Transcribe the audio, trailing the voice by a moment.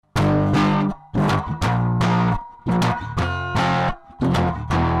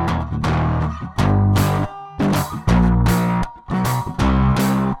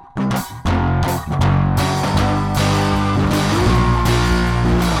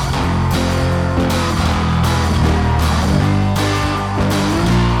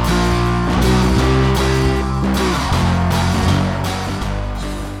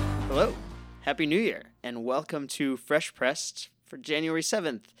Happy New Year, and welcome to Fresh Pressed for January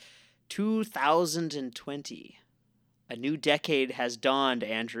 7th, 2020. A new decade has dawned,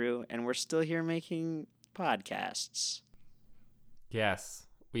 Andrew, and we're still here making podcasts. Yes,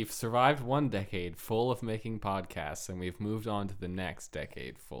 we've survived one decade full of making podcasts, and we've moved on to the next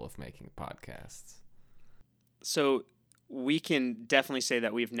decade full of making podcasts. So we can definitely say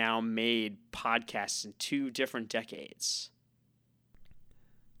that we've now made podcasts in two different decades.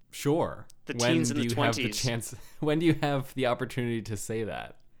 Sure. The teens and the 20s. When do you have the opportunity to say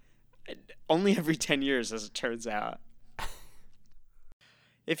that? Only every 10 years, as it turns out.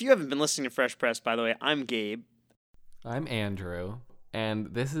 If you haven't been listening to Fresh Press, by the way, I'm Gabe. I'm Andrew,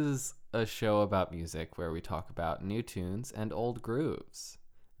 and this is a show about music where we talk about new tunes and old grooves.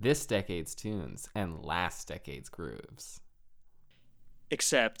 This decade's tunes and last decade's grooves.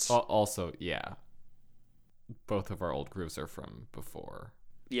 Except... Also, yeah. Both of our old grooves are from before.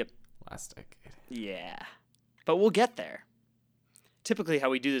 Yep. Last decade. Yeah. But we'll get there. Typically how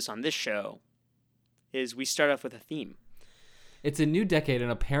we do this on this show is we start off with a theme. It's a new decade, and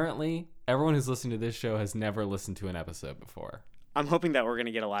apparently everyone who's listening to this show has never listened to an episode before. I'm hoping that we're going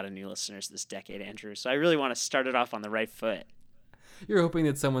to get a lot of new listeners this decade, Andrew. So I really want to start it off on the right foot. You're hoping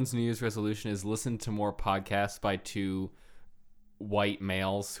that someone's New Year's resolution is listen to more podcasts by two white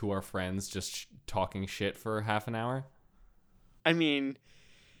males who are friends just talking shit for half an hour? I mean,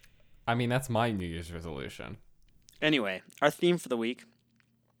 that's my New Year's resolution. Anyway, our theme for the week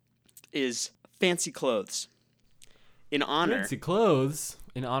is fancy clothes. In honor... Fancy clothes?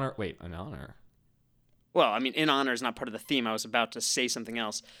 In honor... Wait, in honor? Well, I mean, in honor is not part of the theme. I was about to say something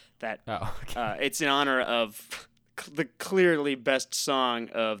else. It's in honor of the clearly best song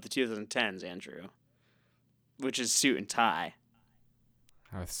of the 2010s, Andrew, which is Suit and Tie.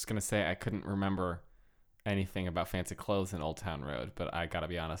 I was going to say I couldn't remember anything about fancy clothes in Old Town Road, but I gotta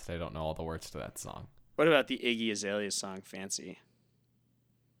be honest, I don't know all the words to that song. What about the Iggy Azalea song, Fancy?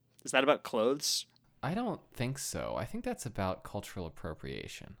 Is that about clothes? I don't think so. I think that's about cultural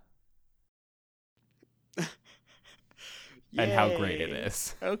appropriation. And how great it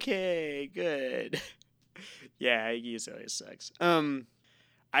is. Okay, good. Yeah, Iggy Azalea sucks.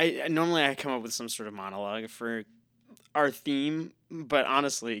 I normally come up with some sort of monologue for our theme, but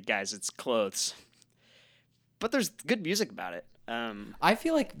honestly, guys, it's clothes. But there's good music about it. I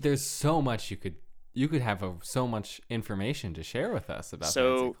feel like there's so much you could have so much information to share with us about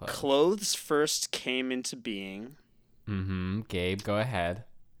fancy clothes. Clothes first came into being. Mm-hmm. Gabe, go ahead.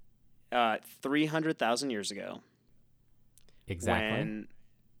 300,000 years ago. Exactly. When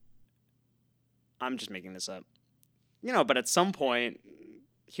I'm just making this up. But at some point,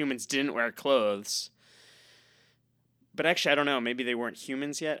 humans didn't wear clothes. But actually, I don't know. Maybe they weren't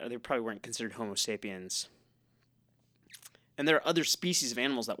humans yet, or they probably weren't considered Homo sapiens. And there are other species of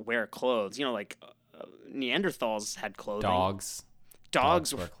animals that wear clothes. Like Neanderthals had clothing. Dogs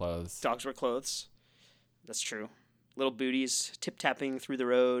wear clothes. Dogs wear clothes. That's true. Little booties tip-tapping through the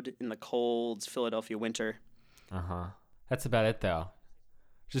road in the cold Philadelphia winter. Uh-huh. That's about it, though.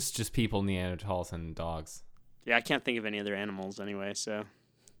 Just people, Neanderthals, and dogs. Yeah, I can't think of any other animals anyway, so...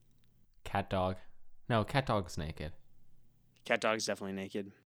 Cat dog. No, cat dog's naked. Cat dog's definitely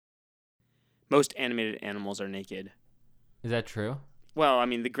naked. Most animated animals are naked. Is that true? Well, I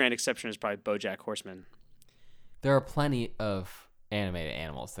mean, the grand exception is probably BoJack Horseman. There are plenty of animated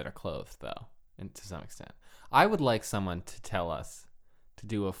animals that are clothed, though, and to some extent. I would like someone to tell us, to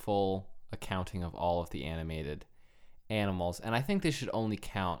do a full accounting of all of the animated animals, and I think they should only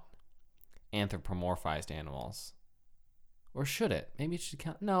count anthropomorphized animals. Or should it? Maybe it should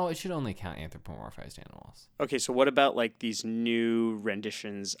count... No, it should only count anthropomorphized animals. Okay, so what about, these new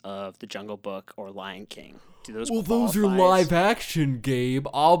renditions of The Jungle Book or Lion King? Do those qualify? Those are live action, Gabe,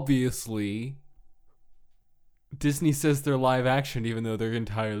 obviously. Disney says they're live action even though they're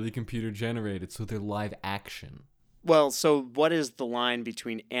entirely computer generated, so they're live action. Well, so what is the line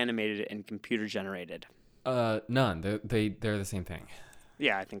between animated and computer generated? None. They're the same thing.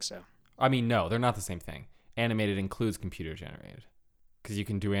 Yeah, I think so. I mean, no, they're not the same thing. Animated includes computer generated. Because you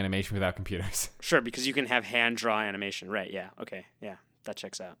can do animation without computers. Sure, because you can have hand draw animation. Right, yeah. Okay, yeah, that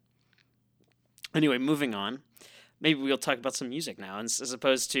checks out. Anyway, moving on. Maybe we'll talk about some music now, as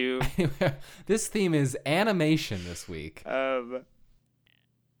opposed to... This theme is animation this week.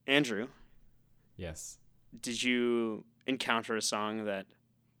 Andrew? Yes? Did you encounter a song that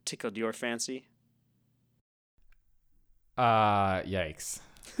tickled your fancy? Yikes.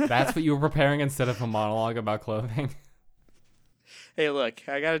 That's what you were preparing instead of a monologue about clothing? Hey, look,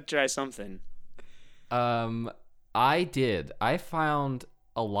 I gotta try something. I did. I found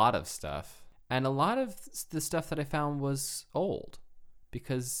a lot of stuff, and a lot of the stuff that I found was old,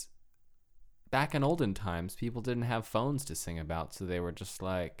 because back in olden times, people didn't have phones to sing about, so they were just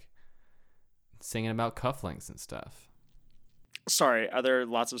like singing about cufflinks and stuff. Sorry, are there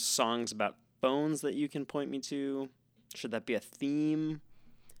lots of songs about phones that you can point me to? Should that be a theme?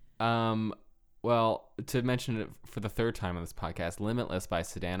 Well, to mention it for the third time on this podcast, Limitless by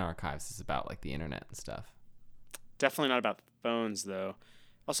Sedan Archives is about like the internet and stuff. Definitely not about phones, though.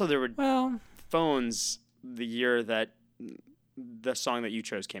 Also, there were phones the year that the song that you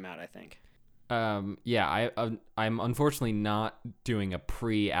chose came out, I think. Yeah, I'm unfortunately not doing a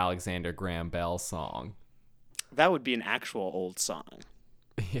pre-Alexander Graham Bell song. That would be an actual old song.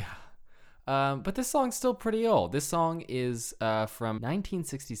 Yeah. But this song's still pretty old. This song is from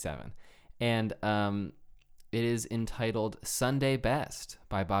 1967, and it is entitled Sunday Best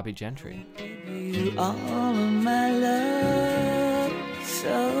by Bobby Gentry. You all of my love,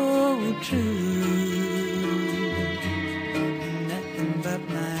 so true. Nothing but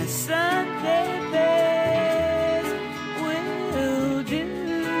my Sunday best will do.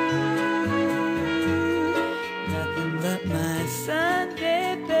 Nothing but my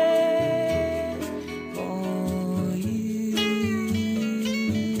Sunday best for you.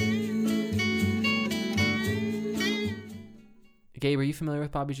 Gabe, are you familiar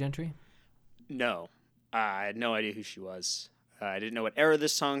with Bobby Gentry? No. I had no idea who she was. I didn't know what era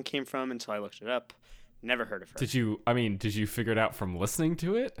this song came from until I looked it up. Never heard of her. Did you figure it out from listening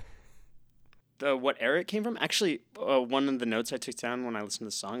to it? What era it came from? Actually, one of the notes I took down when I listened to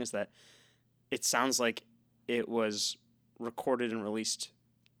the song is that it sounds like it was recorded and released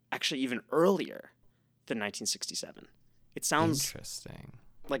actually even earlier than 1967. It sounds interesting,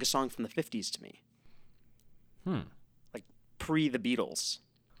 like a song from the 50s to me. Like pre the Beatles.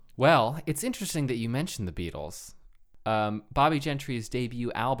 Well, it's interesting that you mentioned the Beatles. Bobby Gentry's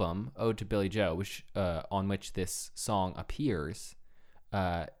debut album, Ode to Billie Joe, which on which this song appears,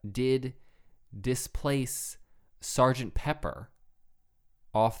 did displace Sgt. Pepper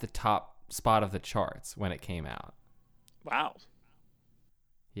off the top spot of the charts when it came out. Wow.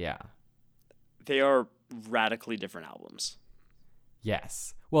 Yeah. They are radically different albums.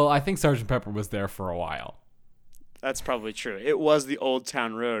 Yes. Well, I think Sgt. Pepper was there for a while. That's probably true. It was the Old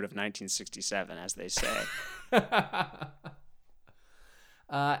Town Road of 1967, as they say.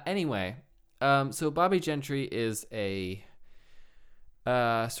 Anyway, so Bobby Gentry is a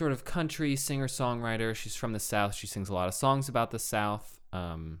sort of country singer-songwriter. She's from the South. She sings a lot of songs about the South,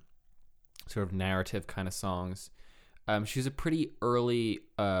 sort of narrative kind of songs. She's a pretty early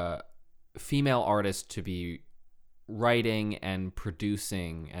female artist to be writing and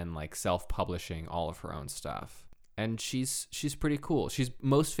producing and like self-publishing all of her own stuff. And she's pretty cool. She's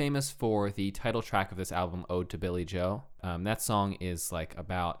most famous for the title track of this album, Ode to Billie Joe. That song is like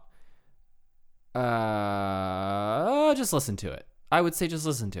about... just listen to it. I would say just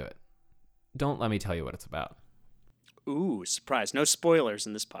listen to it. Don't let me tell you what it's about. Ooh, surprise. No spoilers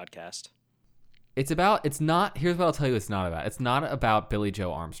in this podcast. Here's what I'll tell you it's not about. It's not about Billie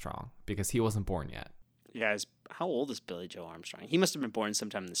Joe Armstrong, because he wasn't born yet. Yeah, how old is Billie Joe Armstrong? He must have been born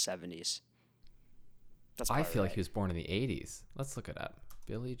sometime in the 70s. I feel like he was born in the 80s. Let's look it up.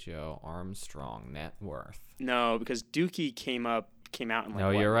 Billie Joe Armstrong net worth. No, because Dookie came out in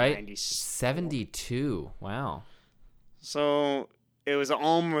you're right. 90s. 72. Wow. So it was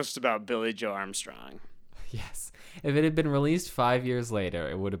almost about Billie Joe Armstrong. Yes. If it had been released 5 years later,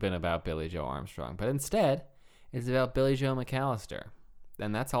 it would have been about Billie Joe Armstrong. But instead, it's about Billie Joe McAllister.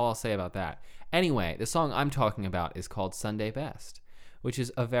 And that's all I'll say about that. Anyway, the song I'm talking about is called Sunday Best, which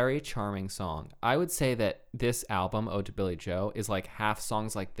is a very charming song. I would say that this album, Ode to Billie Joe, is like half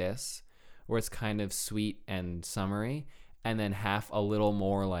songs like this, where it's kind of sweet and summery, and then half a little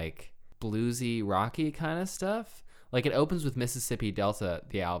more like bluesy, rocky kind of stuff. Like it opens with Mississippi Delta,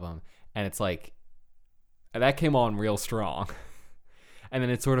 the album, and it's like, that came on real strong. And then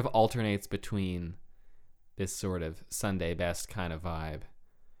it sort of alternates between this sort of Sunday Best kind of vibe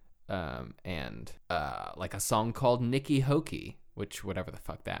and like a song called Nikki Hokey, which whatever the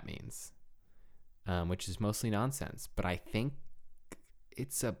fuck that means, which is mostly nonsense. But I think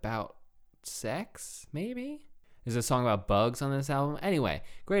it's about sex, maybe? There's a song about bugs on this album. Anyway,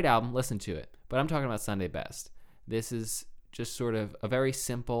 great album. Listen to it. But I'm talking about Sunday Best. This is just sort of a very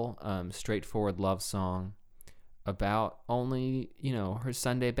simple, straightforward love song about only, her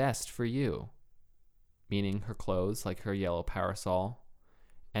Sunday best for you. Meaning her clothes, like her yellow parasol,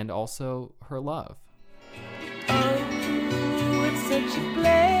 and also her love. Oh, it's such a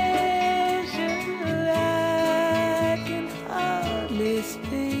pleasure I can hardly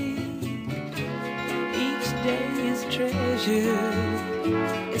speak. Each day is treasure.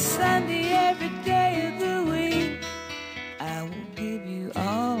 It's Sunday every day of the week. I will give you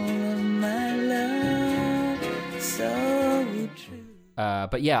all of my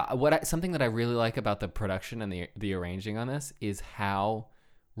But yeah, something that I really like about the production and the arranging on this is how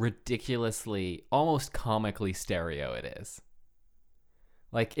ridiculously, almost comically stereo it is.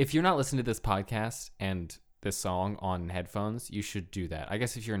 Like, if you're not listening to this podcast and this song on headphones, you should do that. I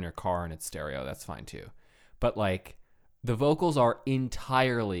guess if you're in your car and it's stereo, that's fine too. But like, the vocals are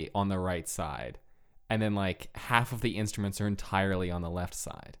entirely on the right side, and then like half of the instruments are entirely on the left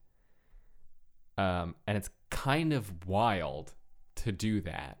side. And it's kind of wild to do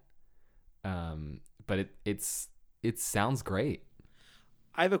that. But it sounds great.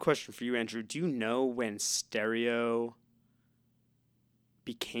 I have a question for you, Andrew. Do you know when stereo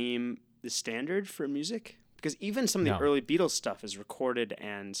became the standard for music? Because even some of the early Beatles stuff is recorded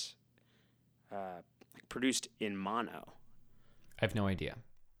and produced in mono. I have no idea.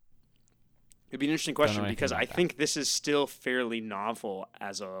 It'd be an interesting question because I think this is still fairly novel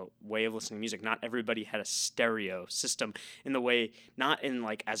as a way of listening to music. Not everybody had a stereo system in the way, not in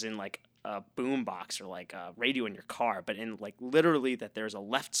like as in like a boom box or like a radio in your car, but in like literally that there's a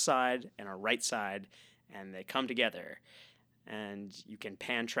left side and a right side and they come together and you can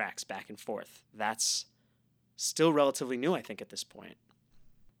pan tracks back and forth. That's still relatively new, I think, at this point.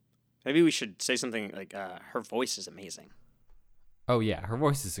 Maybe we should say something like her voice is amazing. Oh, yeah. Her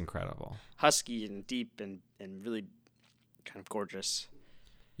voice is incredible. Husky and deep and really kind of gorgeous.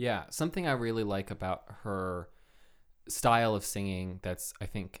 Yeah. Something I really like about her style of singing that's, I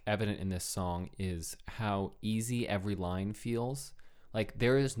think, evident in this song is how easy every line feels. Like,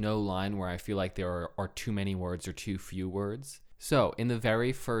 there is no line where I feel like there are too many words or too few words. So, in the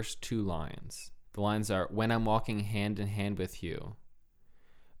very first two lines, the lines are, when I'm walking hand in hand with you,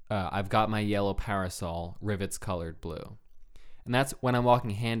 I've got my yellow parasol, rivets colored blue. And that's when I'm walking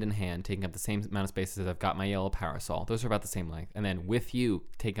hand in hand, taking up the same amount of spaces as I've got my yellow parasol. Those are about the same length. And then with you,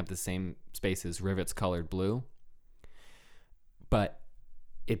 taking up the same spaces, rivets colored blue. But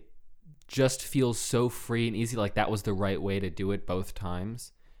it just feels so free and easy, like that was the right way to do it both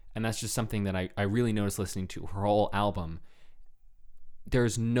times. And that's just something that I really noticed listening to her whole album.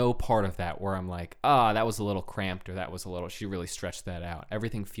 There's no part of that where I'm like, that was a little cramped, or she really stretched that out.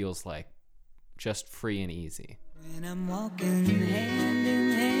 Everything feels like just free and easy. When I'm walking hand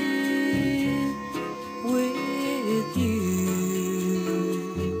in hand with you,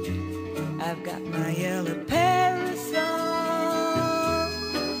 I've got my yellow parasol,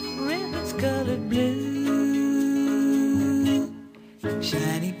 ribbons colored blue,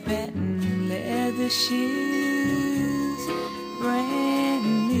 shiny patent leather shoes,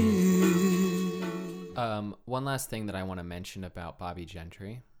 brand new. One last thing that I want to mention about Bobbie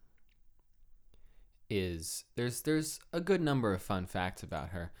Gentry is there's a good number of fun facts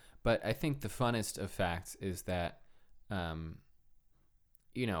about her, but I think the funnest of facts is that, when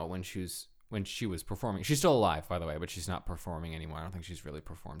she was performing, she's still alive, by the way, but she's not performing anymore. I don't think she's really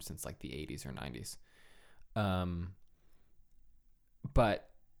performed since like the 80s or 90s. But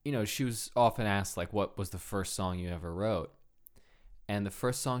she was often asked like, what was the first song you ever wrote? And the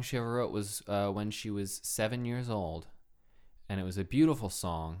first song she ever wrote was when she was 7 years old, and it was a beautiful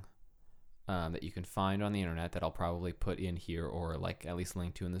song. That you can find on the internet that I'll probably put in here or like at least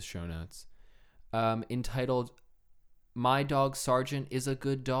link to in the show notes, entitled My Dog Sergeant is a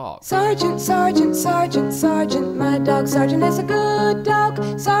Good Dog. Sergeant, Sergeant, Sergeant, Sergeant, my dog Sergeant is a good dog.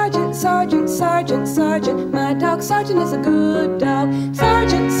 Sergeant, Sergeant, Sergeant, Sergeant, my dog Sergeant is a good dog.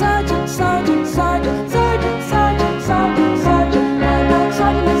 Sergeant, Sergeant, Sergeant, Sergeant, Sergeant, Sergeant, Sergeant, Sergeant, my dog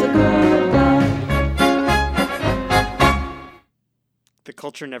Sergeant is a good dog. The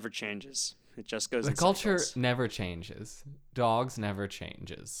culture never changes. It just goes in The culture cycles. never changes. Dogs never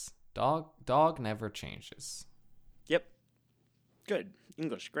changes. Dog never changes. Yep. Good.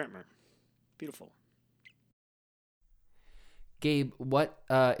 English grammar. Beautiful. Gabe, what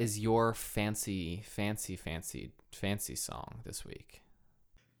is your fancy song this week?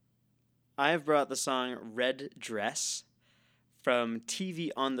 I have brought the song Red Dress from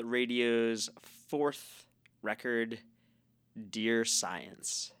TV on the Radio's fourth record, Dear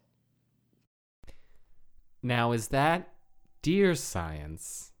Science. Now, is that Dear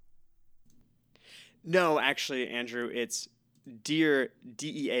Science? No, actually, Andrew, it's Dear,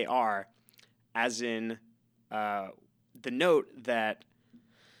 D-E-A-R, as in the note that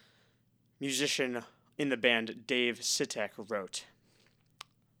musician in the band Dave Sitek wrote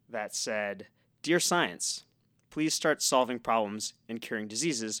that said, Dear Science, please start solving problems and curing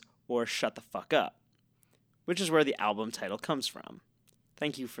diseases or shut the fuck up, which is where the album title comes from.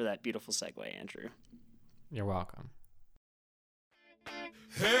 Thank you for that beautiful segue, Andrew. You're welcome.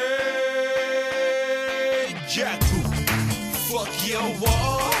 Hey, Jatu, fuck your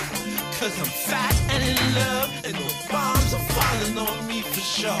wall. 'Cause I'm fat and in love, and the bombs are falling on me for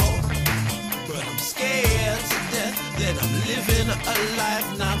sure. But I'm scared to death that I'm living a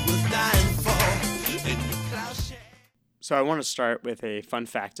life not worth dying for. And the plowshare. So I want to start with a fun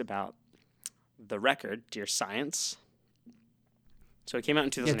fact about the record, Dear Science. So it came out in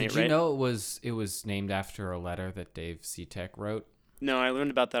Yeah, 2008, did you right? know it was named after a letter that Dave Seatek wrote? No, I learned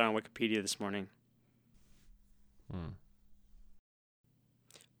about that on Wikipedia this morning. Hmm.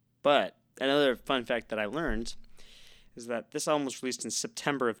 But another fun fact that I learned is that this album was released in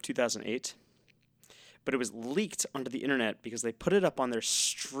September of 2008, but it was leaked onto the internet because they put it up on their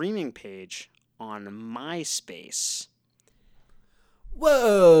streaming page on MySpace.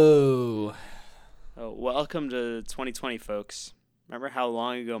 Whoa! Oh, welcome to 2020, folks. Remember how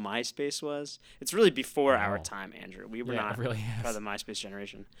long ago MySpace was? It's really before our Wow. time, Andrew. We were Yeah, not it really is. part of the MySpace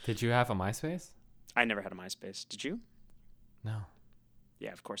generation. Did you have a MySpace? I never had a MySpace. Did you? No.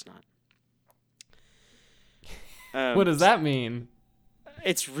 Yeah, of course not. What does that mean?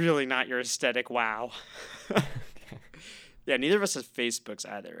 It's really not your aesthetic. Wow. Yeah, neither of us has Facebooks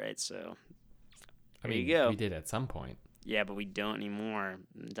either, right? So I there mean, you go. we did at some point. Yeah, but we don't anymore.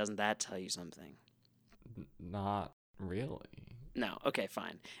 Doesn't that tell you something? Not really. No. Okay,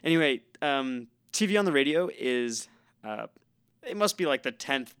 fine. Anyway, TV on the Radio is it must be like the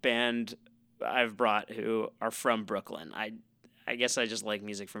 10th band I've brought who are from Brooklyn. I guess I just like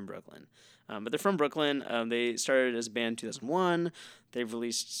music from Brooklyn. But they're from Brooklyn. They started as a band in 2001. They've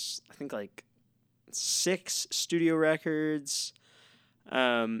released, I think, like 6 studio records.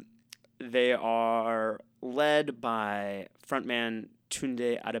 They are led by frontman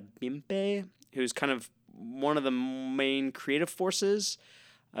Tunde Adebimpe, who's kind of one of the main creative forces.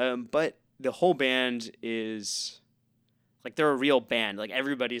 But the whole band is, like, they're a real band. Like,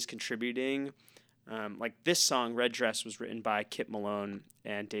 everybody's contributing. Like, this song, Red Dress, was written by Kip Malone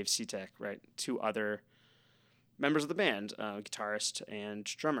and Dave Seatek, right? 2 other members of the band, guitarist and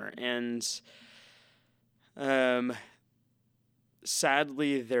drummer. And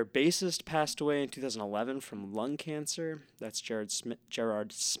sadly, their bassist passed away in 2011 from lung cancer. That's Gerard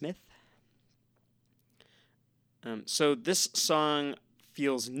Smith. So this song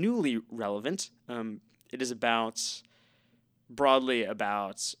feels newly relevant. It is broadly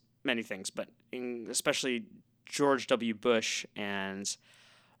about many things, but especially George W. Bush and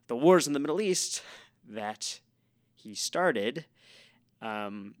the wars in the Middle East that he started,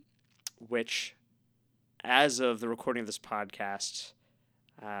 which, as of the recording of this podcast,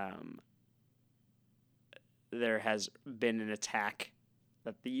 there has been an attack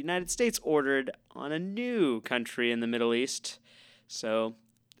that the United States ordered on a new country in the Middle East. So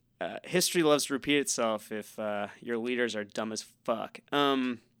history loves to repeat itself if your leaders are dumb as fuck.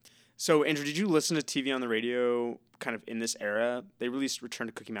 So, Andrew, did you listen to TV on the Radio kind of in this era? They released Return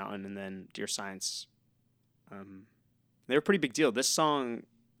to Cookie Mountain and then Dear Science. They were a pretty big deal. This song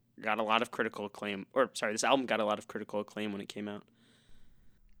got a lot of critical acclaim. This album got a lot of critical acclaim when it came out.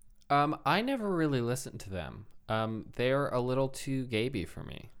 I never really listened to them. They're a little too gaby for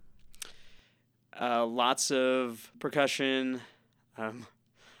me. Lots of percussion,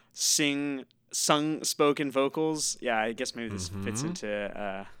 spoken vocals. Yeah, I guess maybe this fits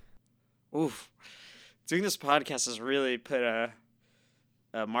into... Doing this podcast has really put a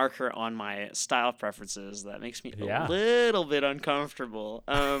marker on my style preferences that makes me a little bit uncomfortable.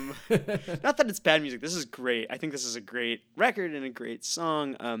 Not that it's bad music. This is great. I think this is a great record and a great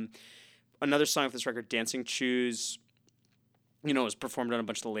song. Another song of this record, Dancing Shoes, was performed on a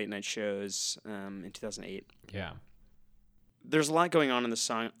bunch of the late night shows in 2008. Yeah. There's a lot going on in the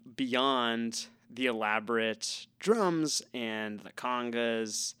song beyond the elaborate drums and the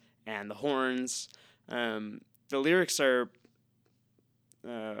congas and the horns. The lyrics are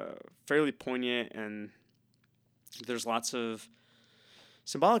fairly poignant, and there's lots of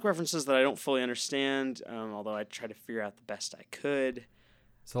symbolic references that I don't fully understand, although I try to figure out the best I could.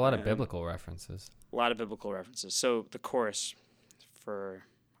 It's a lot of biblical references. A lot of biblical references. So the chorus for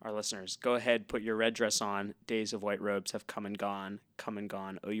our listeners: go ahead, put your red dress on. Days of white robes have come and gone. Come and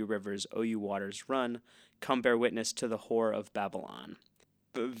gone. O you rivers, O you waters, run. Come bear witness to the whore of Babylon.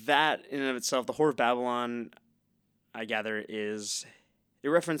 That in and of itself, the whore of Babylon, I gather, is a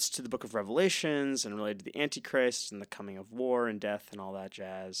reference to the book of Revelations and related to the Antichrist and the coming of war and death and all that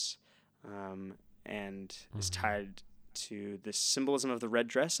jazz, and is tied to the symbolism of the red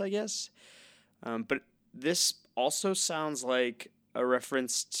dress, I guess. But this also sounds like a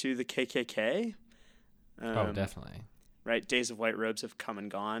reference to the KKK. Oh, definitely. Right? Days of white robes have come and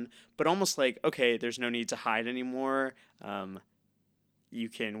gone. But almost like, okay, there's no need to hide anymore. You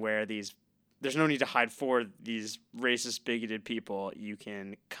can wear these there's no need to hide for these racist, bigoted people. You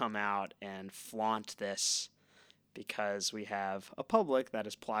can come out and flaunt this because we have a public that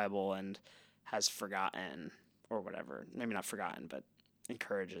is pliable and has forgotten, or whatever. Maybe not forgotten, but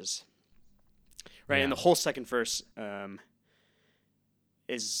encourages. Right, Yeah. and the whole second verse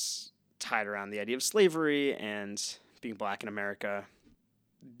is tied around the idea of slavery and being black in America.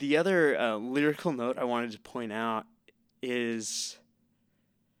 The other lyrical note I wanted to point out is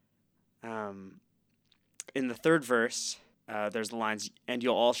in the third verse, there's the lines, "And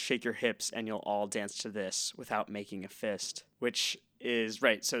you'll all shake your hips and you'll all dance to this without making a fist," which is,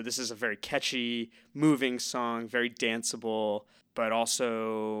 right, so this is a very catchy, moving song, very danceable, but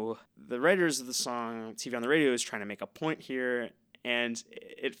also the writers of the song, TV on the Radio, is trying to make a point here, and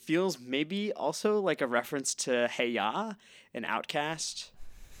it feels maybe also like a reference to Hey Ya, an Outkast,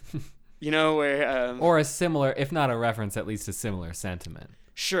 where... Or a similar, if not a reference, at least a similar sentiment.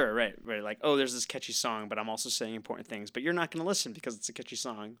 Sure, right. Like, oh, there's this catchy song, but I'm also saying important things, but you're not going to listen because it's a catchy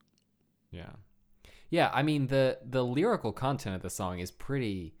song. Yeah. Yeah, I mean, the lyrical content of the song is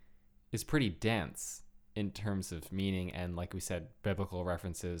pretty dense in terms of meaning, and like we said, biblical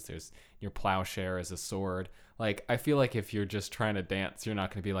references. There's your plowshare as a sword. Like, I feel like if you're just trying to dance, you're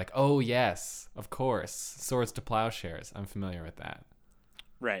not going to be like, oh, yes, of course, swords to plowshares. I'm familiar with that.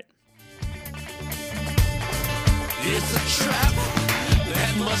 Right. It's a trap,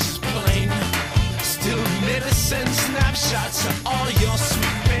 that much is plain. Still medicine snapshots of all your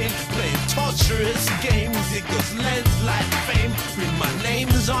sweet pain. Playing torturous games, it goes landslide fame. Read my name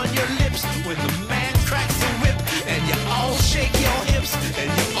is on your lips when the man cracks the whip. And you all shake your hips, and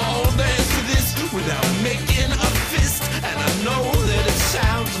you all dance to this without making a fist. And I know that it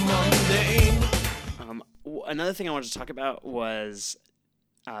sounds mundane. Another thing I wanted to talk about was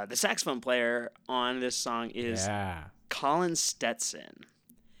the saxophone player on this song is Colin Stetson,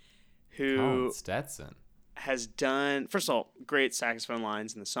 who has done, first of all, great saxophone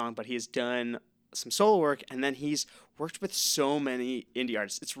lines in the song, but he has done some solo work, and then he's worked with so many indie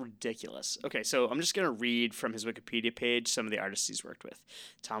artists. It's ridiculous. Okay, so I'm just going to read from his Wikipedia page some of the artists he's worked with.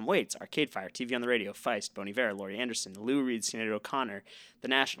 Tom Waits, Arcade Fire, TV on the Radio, Feist, Bon Iver, Laurie Anderson, Lou Reed, Sinead O'Connor, The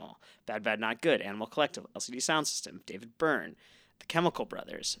National, Bad Bad Not Good, Animal Collective, LCD Sound System, David Byrne, The Chemical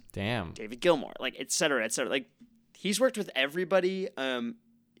Brothers, David Gilmour, like, et cetera, et cetera. Like, he's worked with everybody.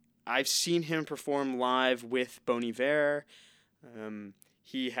 I've seen him perform live with Bon Iver.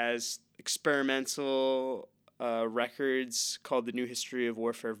 He has experimental records called The New History of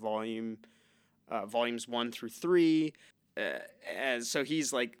Warfare volumes 1 through 3. And so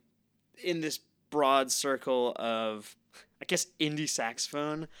he's like in this broad circle of, I guess, indie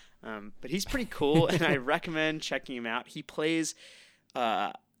saxophone. But he's pretty cool, and I recommend checking him out. He plays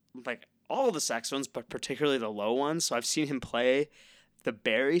like all the saxophones, but particularly the low ones. So I've seen him play the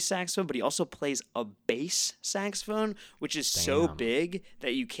Barry saxophone, but he also plays a bass saxophone, which is so big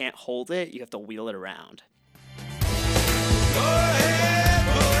that you can't hold it. You have to wheel it around. Go ahead,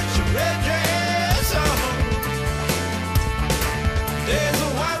 put your red dress on. There's a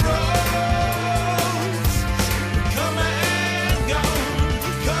white rose. Come and go,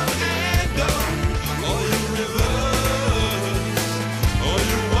 come and go. All your rivers, all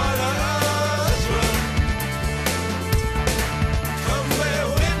your waters run. Come bear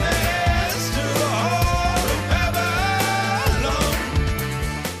witness to the whole of Babylon.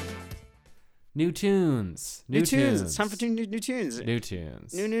 New tunes. It's time for new tunes. New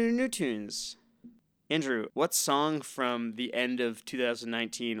tunes. Andrew, what song from the end of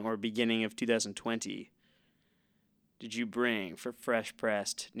 2019 or beginning of 2020 did you bring for fresh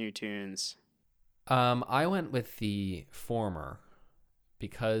pressed new tunes? I went with the former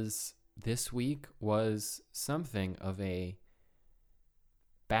because this week was something of a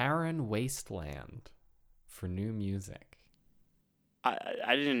barren wasteland for new music.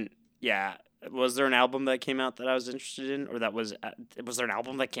 I didn't. Yeah. Was there an album that came out that I was interested in, or was there an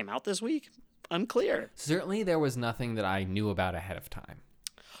album that came out this week? Unclear. Certainly, there was nothing that I knew about ahead of time.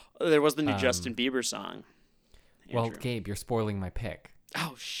 There was the new Justin Bieber song. Andrew. Well, Gabe, you're spoiling my pick.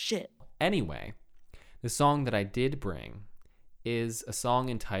 Oh, shit. Anyway, the song that I did bring is a song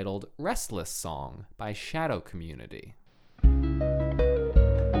entitled Restless Song by Shadow Community.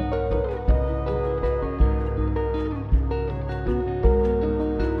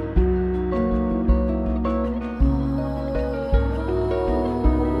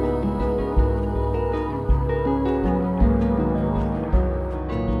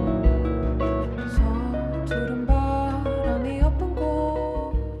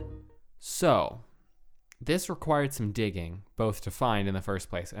 So, this required some digging, both to find in the first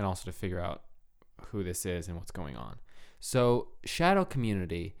place and also to figure out who this is and what's going on. So, Shadow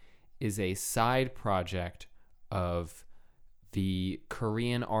Community is a side project of the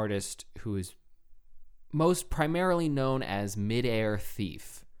Korean artist who is most primarily known as Midair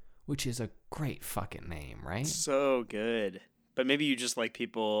Thief, which is a great fucking name, right? So good. But maybe you just like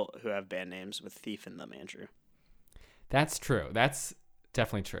people who have band names with thief in them, Andrew. That's true. That's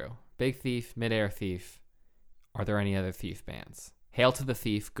definitely true. Big Thief, Midair Thief. Are there any other Thief bands? Hail to the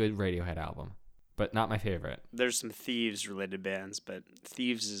Thief, good Radiohead album, but not my favorite. There's some Thieves-related bands, but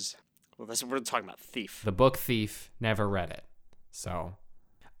Thieves is... Well, we're talking about Thief. The book Thief, never read it. So,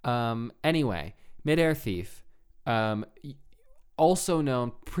 anyway, Midair Thief,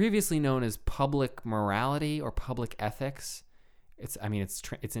 also previously known as Public Morality or Public Ethics. It's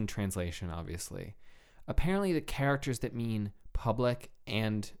in translation, obviously. Apparently, the characters that mean public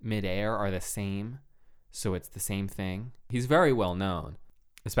and midair are the same, so it's the same thing. He's very well known,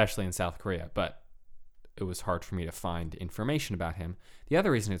 especially in South Korea, but it was hard for me to find information about him. The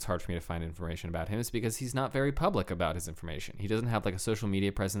other reason it's hard for me to find information about him is because he's not very public about his information. He doesn't have like a social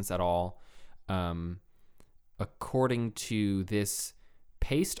media presence at all. According to this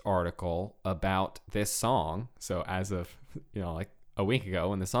Paste article about this song, so as of like a week ago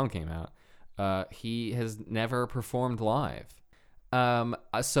when the song came out, he has never performed live.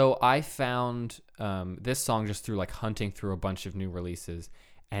 So I found this song just through like hunting through a bunch of new releases,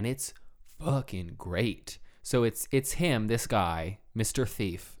 and it's fucking great. So it's him, this guy, Mr.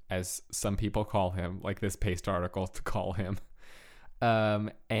 Thief, as some people call him, like this Paste article to call him,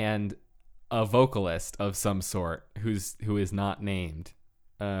 and a vocalist of some sort who is not named,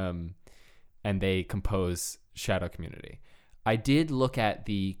 and they compose Shadow Community. I did look at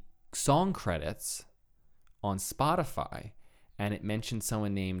the song credits on Spotify, and it mentioned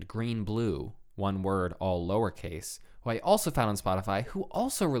someone named Green Blue, one word, all lowercase, who I also found on Spotify, who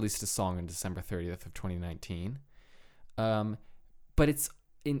also released a song on December 30th of 2019. But it's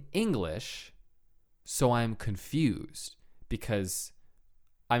in English, so I'm confused because,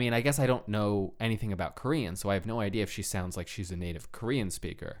 I guess I don't know anything about Korean, so I have no idea if she sounds like she's a native Korean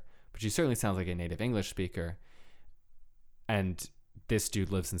speaker, but she certainly sounds like a native English speaker. And this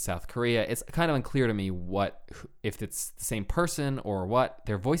dude lives in South Korea. It's kind of unclear to me if it's the same person or what.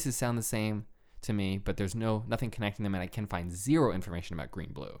 Their voices sound the same to me, but there's nothing connecting them, and I can find zero information about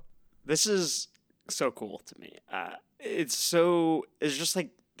Green Blue. This is so cool to me. It's just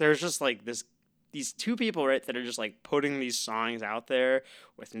like there's just like these two people, right, that are just like putting these songs out there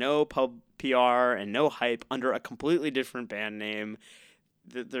with no pub PR and no hype under a completely different band name.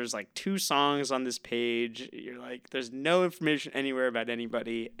 There's like 2 songs on this page. You're like, there's no information anywhere about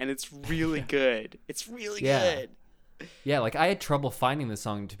anybody, and it's really good. It's really good. Yeah, like I had trouble finding the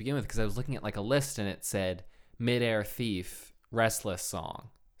song to begin with because I was looking at like a list and it said Midair Thief, Restless Song.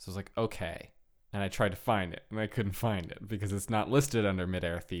 So I was like, okay. And I tried to find it and I couldn't find it because it's not listed under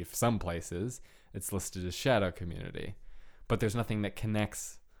Midair Thief. Some places it's listed as Shadow Community, but there's nothing that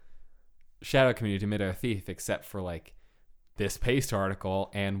connects Shadow Community to Midair Thief except for like this Paste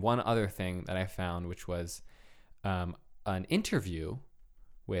article and one other thing that I found, which was an interview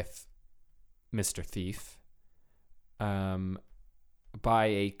with Mr. Thief by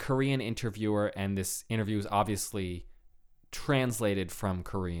a Korean interviewer, and this interview is obviously translated from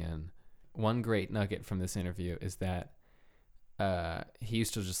Korean. One great nugget from this interview is that he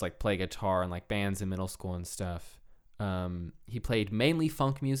used to just like play guitar in like bands in middle school and stuff. He played mainly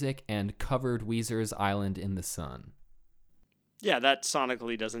funk music and covered Weezer's Island in the Sun. Yeah, that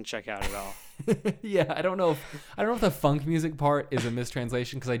sonically doesn't check out at all. Yeah, I don't know if the funk music part is a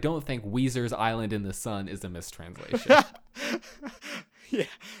mistranslation, because I don't think Weezer's Island in the Sun is a mistranslation.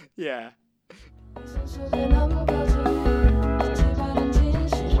 Yeah.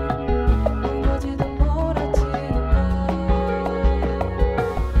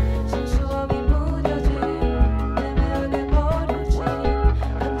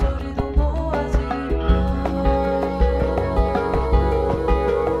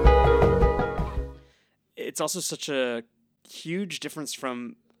 It's also such a huge difference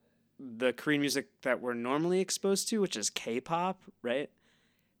from the Korean music that we're normally exposed to, which is K-pop, right?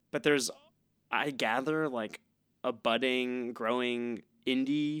 But there's, I gather, like a budding, growing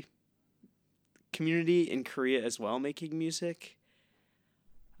indie community in Korea as well making music.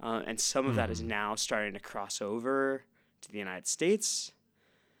 And some of that is now starting to cross over to the United States.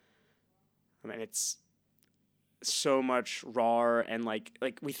 I mean, it's so much raw, and like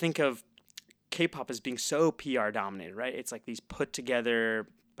we think of K-pop as being so PR dominated, right? It's like these put together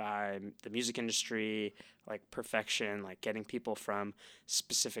by the music industry, like perfection, like getting people from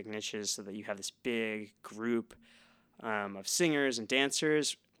specific niches so that you have this big group of singers and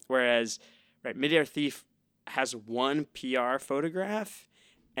dancers. Whereas, right, Midair Thief has one PR photograph,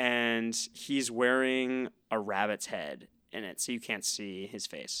 and he's wearing a rabbit's head in it, so you can't see his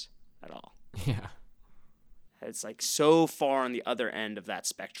face at all. Yeah. It's like so far on the other end of that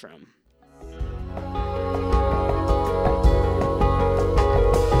spectrum.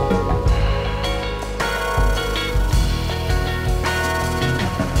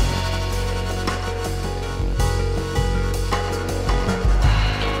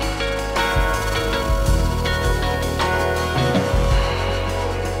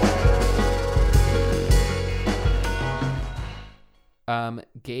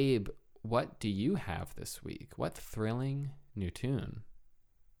 Gabe, what do you have this week? What thrilling new tune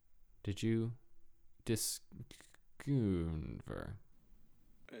did you discover?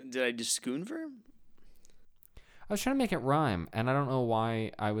 Did I discover? I was trying to make it rhyme, and I don't know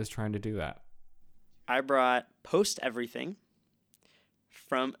why I was trying to do that. I brought Post Everything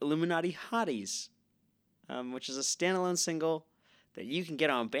from Illuminati Hotties, which is a standalone single that you can get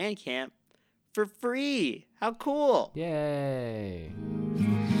on Bandcamp for free. How cool! Yay!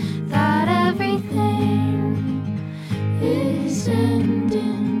 That everything is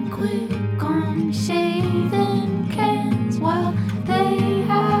ending quick on shaving cans while they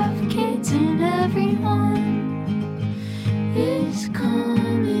have kids, and everyone is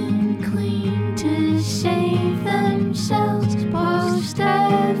coming clean to save themselves. Post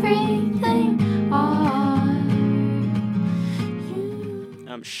everything are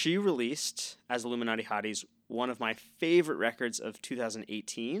you. She released, as Illuminati Hotties, one of my favorite records of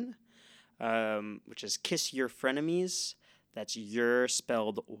 2018, which is Kiss Your Frenemies. That's your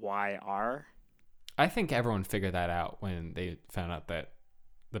spelled Y-R. I think everyone figured that out when they found out that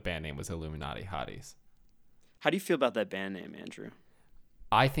the band name was Illuminati Hotties. How do you feel about that band name, Andrew?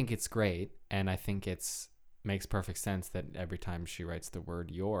 I think it's great, and I think it's makes perfect sense that every time she writes the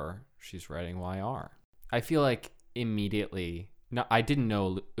word your, she's writing YR. I feel like immediately... No, I didn't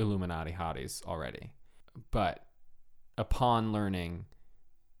know Illuminati Hotties already, but upon learning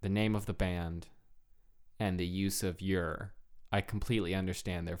the name of the band and the use of your, I completely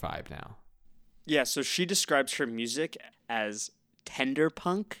understand their vibe now. Yeah, so she describes her music as tender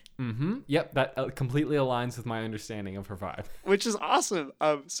punk. Mm-hmm. Yep, that completely aligns with my understanding of her vibe. Which is awesome.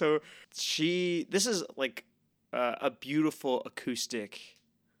 So this is like a beautiful acoustic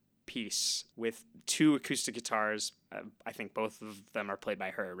piece with two acoustic guitars. I think both of them are played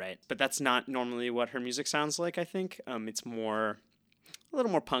by her, right? But that's not normally what her music sounds like, I think. It's a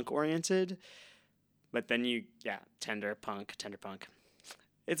little more punk oriented. But then tender punk.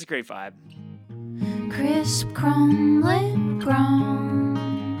 It's a great vibe. Crisp crumbling ground.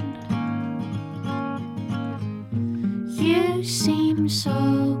 You seem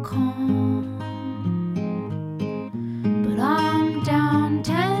so calm, but I'm down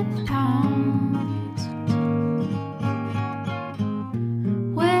 10 pounds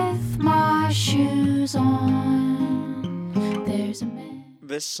with my shoes on. There's a man.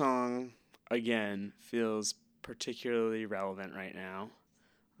 This song, again, feels particularly relevant right now.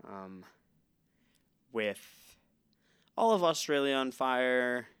 With all of Australia on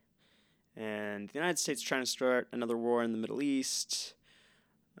fire and the United States trying to start another war in the Middle East,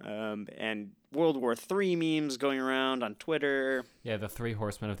 and World War III memes going around on Twitter. Yeah, the three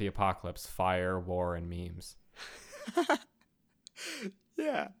horsemen of the apocalypse: fire, war, and memes.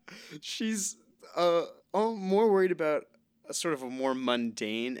 Yeah, she's more worried about a sort of a more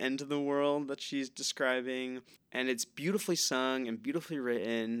mundane end of the world that she's describing, and it's beautifully sung and beautifully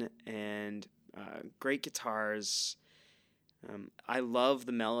written, and great guitars. I love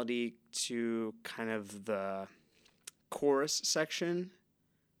the melody to kind of the chorus section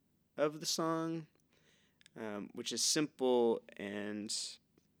of the song, which is simple and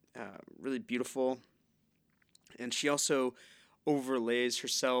really beautiful. And she also overlays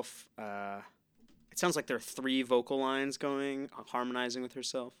herself. It sounds like there are three vocal lines going, harmonizing with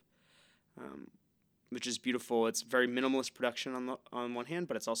herself, which is beautiful. It's very minimalist production on one hand,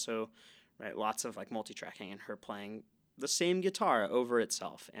 but it's also lots of like multi-tracking and her playing the same guitar over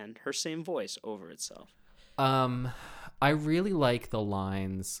itself and her same voice over itself. I really like the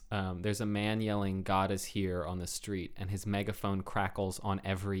lines. There's a man yelling, "God is here" on the street, and his megaphone crackles on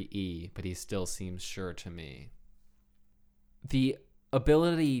every E, but he still seems sure to me. The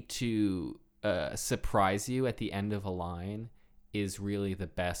ability to surprise you at the end of a line is really the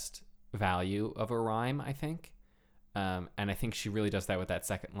best value of a rhyme, I think. And I think she really does that with that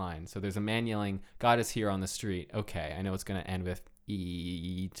second line. So there's a man yelling, "God is here on the street." Okay, I know it's going to end with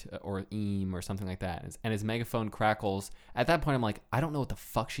eat or eem or something like that. And his megaphone crackles. At that point, I'm like, I don't know what the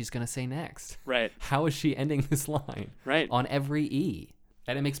fuck she's going to say next. Right. How is she ending this line? Right. On every E.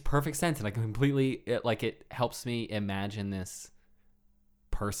 And it makes perfect sense. And I completely, it helps me imagine this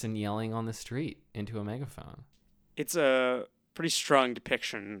person yelling on the street into a megaphone. It's a pretty strong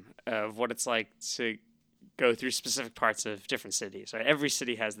depiction of what it's like to go through specific parts of different cities. Right? Every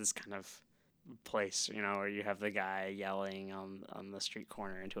city has this kind of place, where you have the guy yelling on the street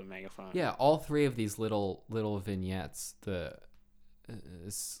corner into a megaphone. Yeah, all three of these little vignettes,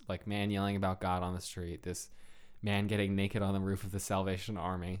 this like man yelling about God on the street, this man getting naked on the roof of the Salvation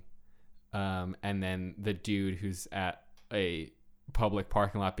Army, and then the dude who's at a public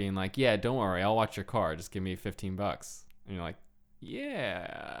parking lot being like, yeah, don't worry, I'll watch your car, just give me $15. And you're like,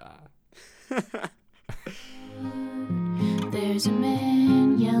 yeah. There's a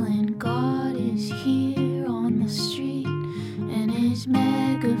man yelling, God is here on the street, and his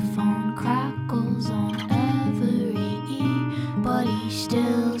megaphone crackles on every E, but he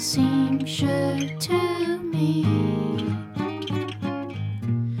still seems sure to me.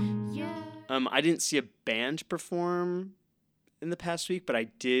 Yeah. I didn't see a band perform in the past week, but I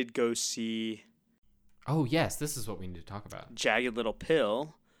did go see Oh, yes, this is what we need to talk about. Jagged Little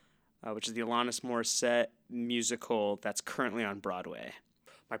Pill, which is the Alanis Morissette musical that's currently on Broadway.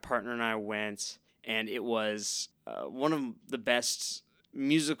 My partner and I went, and it was one of the best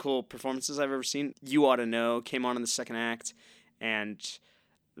musical performances I've ever seen. You Ought to Know came on in the second act, and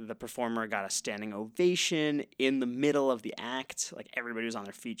the performer got a standing ovation in the middle of the act. Like, everybody was on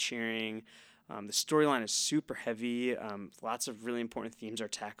their feet cheering. The storyline is super heavy. Lots of really important themes are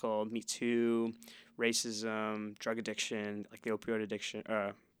tackled. Me Too, racism, drug addiction, like the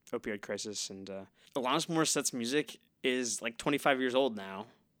opioid crisis. And Alanis Morissette's music is like 25 years old now,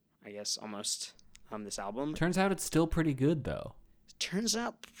 I guess, almost, this album. Turns out it's still pretty good, though. Turns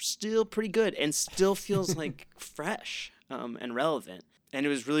out still pretty good and still feels like fresh and relevant. And it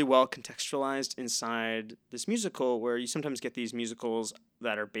was really well contextualized inside this musical, where you sometimes get these musicals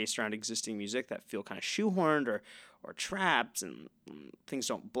that are based around existing music that feel kind of shoehorned or trapped, and things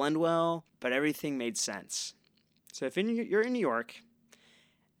don't blend well, but everything made sense. So if you're in New York,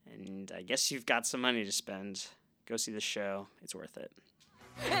 and I guess you've got some money to spend, go see this show. It's worth it.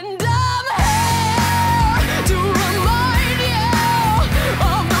 And I'm here to remind you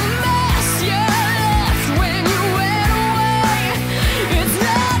of the mess you left when you went away. It's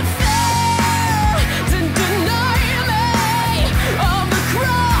not fair to deny me of the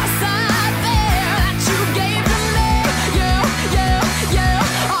cross I bear that you gave to me. You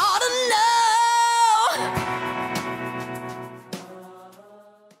ought to know.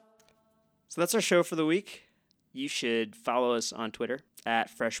 So that's our show for the week. You should follow us on Twitter at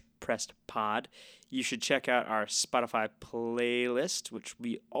FreshPressedPod. You should check out our Spotify playlist, which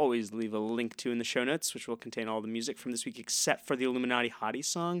we always leave a link to in the show notes, which will contain all the music from this week except for the Illuminati Hottie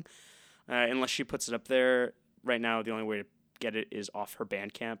song. Unless she puts it up there. Right now, the only way to get it is off her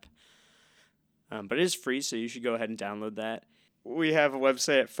Bandcamp. But it is free, so you should go ahead and download that. We have a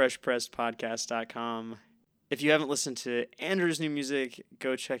website at freshpressedpodcast.com. If you haven't listened to Andrew's new music,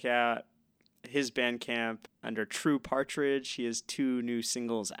 go check out his Bandcamp under True Partridge. He has 2 new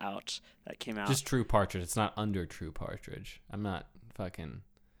singles out that came out. Just True Partridge. It's not under True Partridge. I'm not fucking...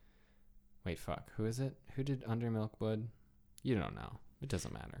 Wait, fuck. Who is it? Who did Under Milkwood? You don't know. It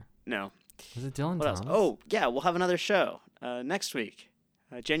doesn't matter. No. Was it Dylan What Thomas? else? Oh, yeah, we'll have another show next week,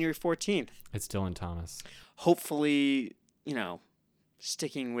 January 14th. It's Dylan Thomas. Hopefully,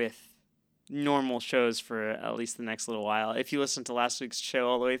 sticking with normal shows for at least the next little while. If you listened to last week's show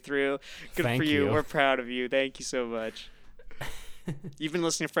all the way through, good Thank for you. you. We're proud of you. Thank you so much. You've been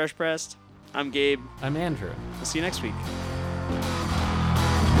listening to Fresh Pressed. I'm Gabe. I'm Andrew. We'll see you next week.